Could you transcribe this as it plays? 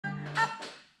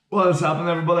What is happening,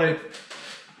 everybody?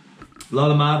 A lot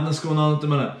of madness going on at the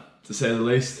minute, to say the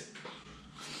least.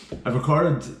 I've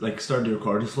recorded, started to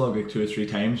record this vlog 2 or 3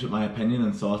 times, but my opinion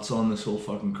and thoughts on this whole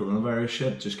fucking coronavirus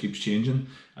shit just keeps changing.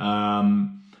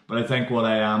 But I think what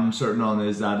I am certain on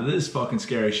is that it is fucking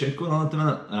scary shit going on at the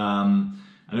minute.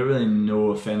 I don't really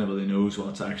know if anybody knows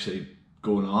what's actually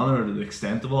going on or the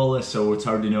extent of all this, so it's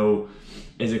hard to know,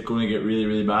 is it going to get really,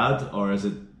 really bad, or is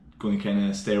it going to kind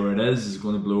of stay where it is it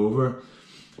going to blow over?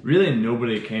 Really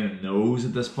nobody kind of knows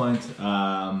at this point,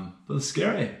 but it's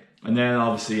scary. And then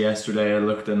obviously yesterday I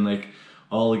looked and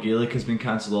all the Gaelic has been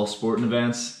cancelled, all sporting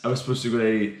events. I was supposed to go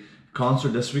to a concert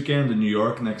this weekend in New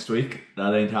York next week.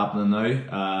 That ain't happening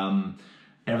now.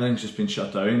 Everything's just been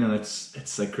shut down, and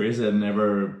it's like crazy. I've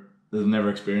never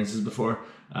experienced this before.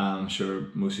 I'm sure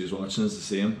most of you watching is the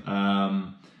same.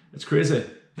 It's crazy.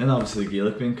 Then obviously the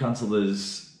Gaelic being cancelled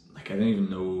is I don't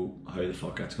even know how the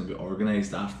fuck that's going to be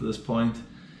organised after this point.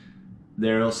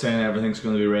 They're all saying everything's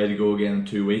going to be ready to go again in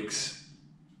 2 weeks.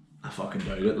 I fucking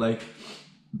doubt it.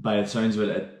 By the sounds of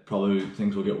it, probably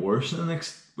things will get worse in the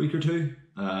next week or two.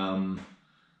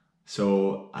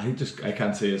 So I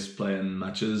can't see us playing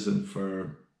matches and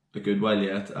for a good while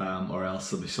yet, or else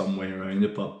there'll be some way around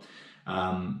it. But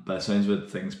by the sounds of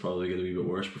it, things probably get a wee bit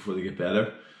worse before they get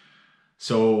better.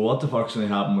 So what the fuck's going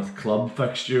to happen with club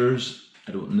fixtures?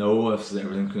 I don't know if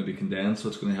everything's going to be condensed.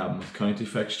 What's going to happen with county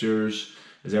fixtures?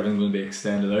 Is everything going to be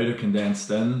extended out or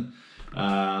condensed in?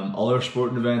 Other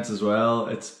sporting events as well.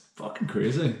 It's fucking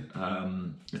crazy.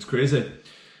 It's crazy.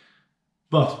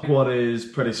 But what is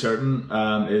pretty certain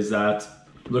is that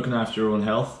looking after your own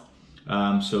health,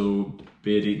 so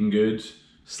be it eating good,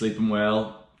 sleeping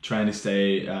well, trying to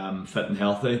stay fit and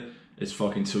healthy is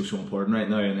fucking so important right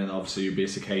now. And then obviously your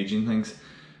basic hygiene things.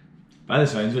 By the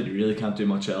sounds of it, you really can't do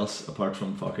much else apart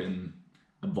from fucking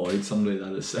avoid somebody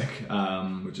that is sick,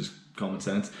 which is common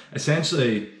sense.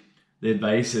 Essentially, the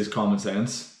advice is common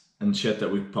sense and shit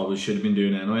that we probably should have been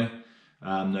doing anyway.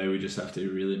 Now we just have to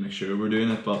really make sure we're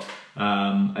doing it. But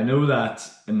I know that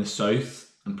in the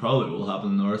south, and probably will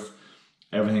happen in the north,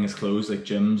 everything is closed, like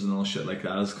gyms and all shit like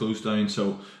that is closed down.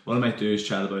 So what I might do is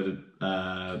chat about it,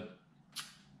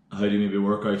 how do you maybe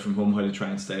work out from home, how to try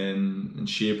and stay in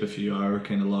shape if you are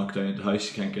kind of locked down at the house,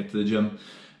 you can't get to the gym,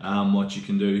 what you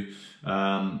can do.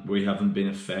 We haven't been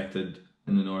affected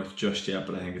in the north just yet,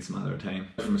 but I think it's a matter of time.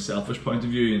 From a selfish point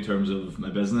of view, in terms of my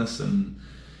business and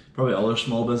probably other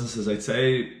small businesses, I'd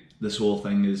say this whole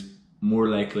thing is more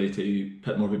likely to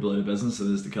put more people out of business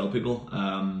than it is to kill people,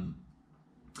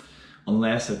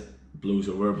 unless it blows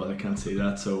over, but I can't see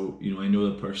that. So, I know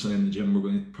that personally in the gym we're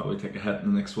going to probably take a hit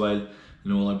in the next while.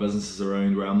 All our businesses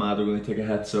around where I'm at are going to take a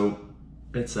hit, so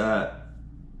it's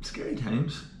scary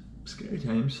times,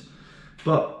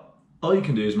 but all you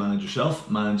can do is manage yourself,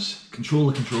 control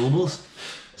the controllables.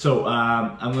 So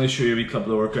I'm going to show you a wee clip of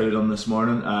the workout I done this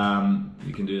morning.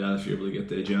 You can do that if you're able to get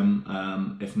to the gym.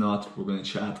 If not, we're going to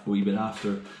chat a wee bit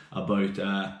after about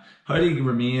how do you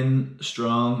remain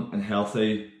strong and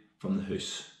healthy from the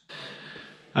house.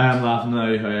 I am laughing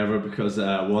now, however, because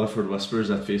Waterford Whispers,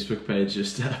 that Facebook page,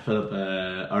 just put up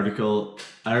an article.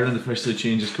 Ireland officially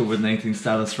changes COVID-19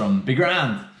 status from be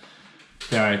grand.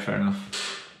 Yeah, alright, fair enough.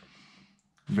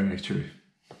 Very true.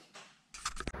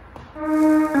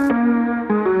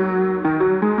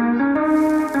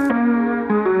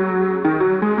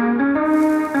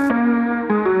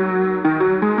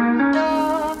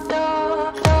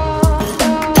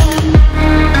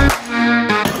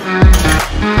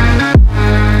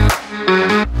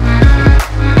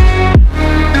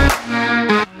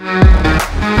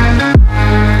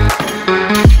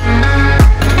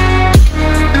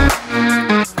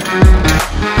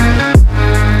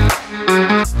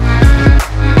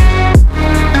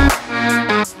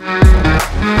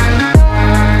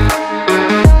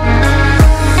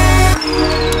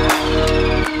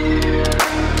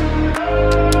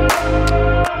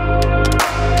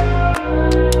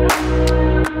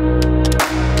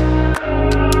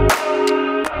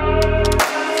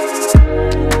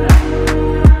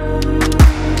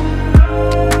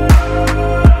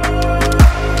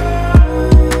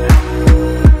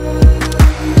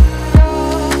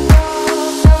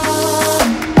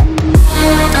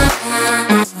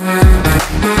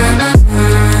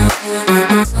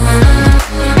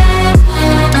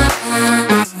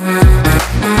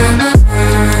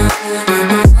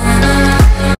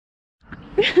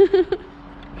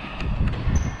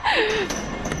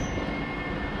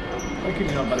 Why could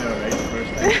you not better alright the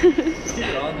first time? Keep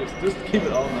it on, just keep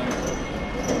it on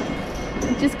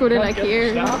now. Just go to like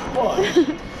here.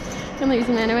 I'm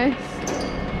losing anyway.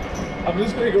 I'm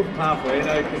just going to go from halfway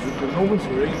now because the moment's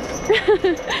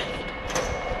ruined.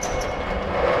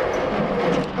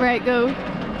 Right, go.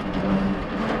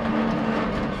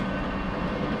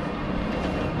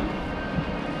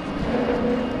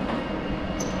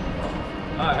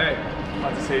 Ah, hey,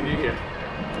 glad to see you here.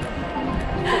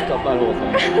 Fucked up that whole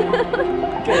thing.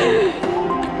 Get in.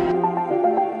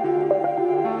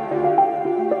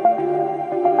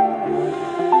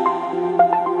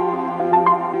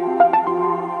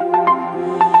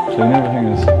 Everything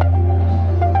is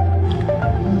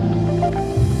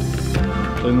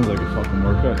clean like a fucking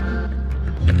workout.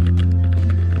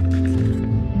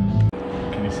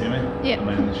 Can you see me? Yeah. Am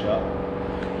I in the shot?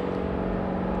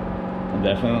 I'm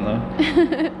definitely not.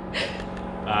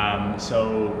 So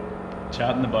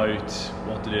chatting about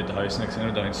what to do at the house next. I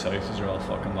know down south is all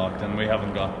fucking locked in. We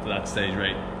haven't got to that stage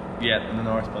right yet in the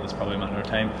north, but it's probably a matter of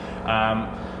time.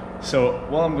 So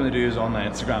what I'm going to do is on my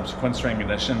Instagram, so Quinn Strength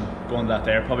Condition, go on that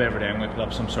there, probably every day I'm going to put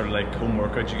up some sort of like home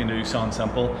workout you can do, something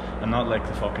simple, and not like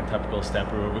the fucking typical step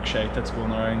aerobic shite that's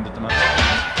going around at the minute,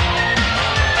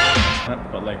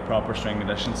 but like proper strength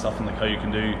condition stuff, and like how you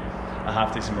can do a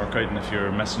half decent workout, and if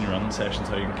you're missing your running sessions,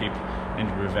 how you can keep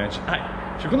into revenge.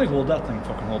 Aye, if you're going to hold that thing,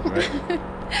 fucking hold it right.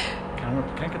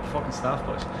 Can't get the fucking staff,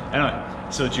 boys. Anyway,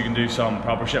 so that you can do some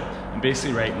proper shit. And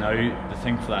basically right now, the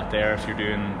thing for that there, if you're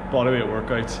doing bodyweight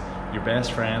workouts, your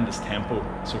best friend is tempo.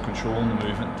 So controlling the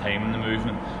movement, timing the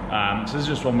movement. So this is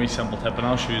just one wee simple tip, and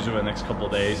I'll show you over the next couple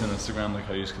of days on Instagram, like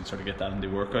how you can sort of get that into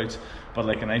workouts. But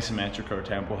like an isometric or a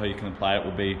tempo, how you can apply it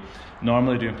will be,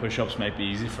 normally doing push-ups might be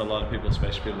easy for a lot of people,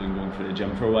 especially people who've been going for the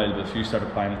gym for a while, but if you start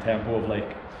applying a tempo of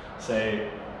like, say,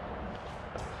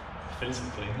 feels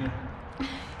clean here.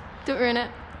 Don't ruin it.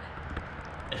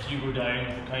 If you go down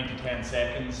with a count to 10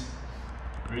 seconds,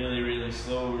 really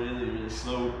slow, really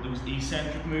slow, those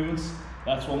eccentric movements,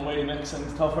 that's one way to make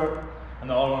things tougher. And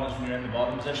the other one is when you're in the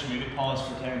bottom position, maybe pause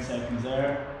for 10 seconds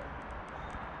there.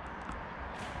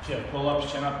 If you have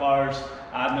pull-ups, chin-up bars,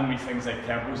 adding in with things like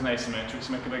tempos and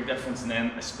isometrics make a big difference, and then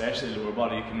especially the lower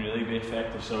body can really be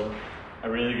effective. So a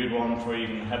really good one for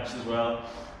even the hips as well.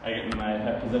 I get in my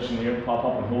hip position here, pop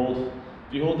up and hold.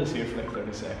 If you hold this here for like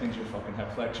 30 seconds, your fucking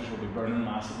hip flexors will be burning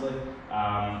massively.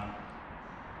 And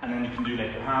then you can do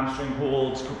like your hamstring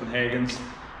holds, Copenhagen's,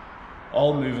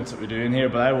 all movements that we do in here,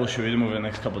 but I will show you them over the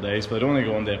next couple of days. But I don't want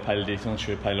to go into a pile of detail and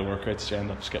show you a pile of workouts you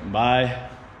end up skipping by.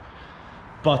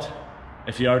 But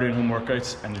if you are doing home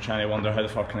workouts and you're trying to wonder how the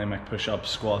fuck can I make push-ups,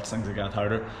 squats, things like that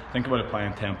harder, think about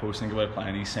applying tempos, think about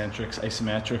applying eccentrics,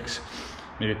 isometrics,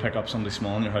 maybe pick up somebody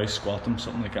small in your house, squat them,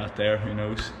 something like that there, who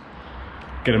knows.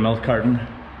 Get a milk carton,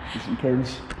 do some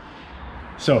turns.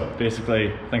 So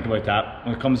basically think about that.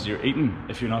 When it comes to your eating,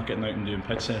 if you're not getting out and doing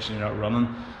pitch session, you're not running,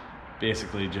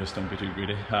 basically just don't be too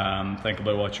greedy. Think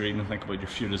about what you're eating and think about your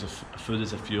food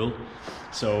as a fuel.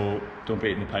 So don't be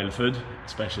eating a pile of food,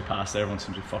 especially pasta. Everyone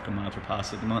seems to be fucking mad for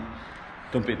pasta at the moment.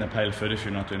 Don't be eating a pile of food if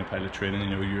you're not doing a pile of training.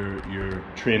 You know, your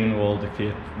training will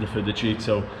dictate the food that you eat,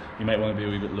 so you might want to be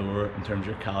a wee bit lower in terms of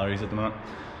your calories at the moment.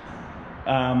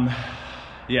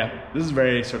 Yeah, this is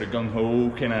very sort of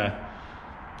gung-ho kind of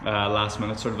last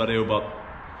minute sort of video, but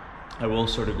I will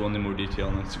sort of go into more detail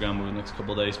on Instagram over the next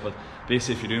couple of days. But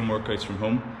basically, if you're doing workouts from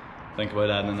home, think about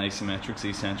adding in isometrics,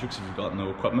 eccentrics if you've got no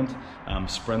equipment.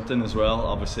 Sprinting as well,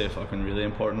 obviously a fucking really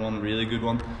important one, really good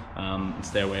one. And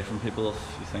stay away from people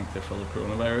if you think they're full of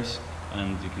coronavirus,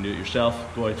 and you can do it yourself.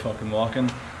 Go out fucking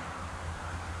walking.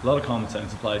 A lot of common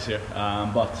sense applies here,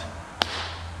 but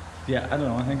yeah, I don't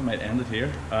know, I think I might end it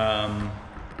here.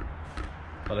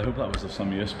 But I hope that was of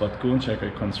some use. But go and check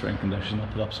out Quinn Strength Condition. I'll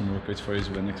put up some workouts for you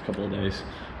over the next couple of days.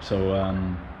 So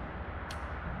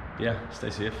yeah,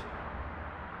 stay safe.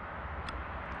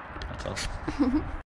 That's all.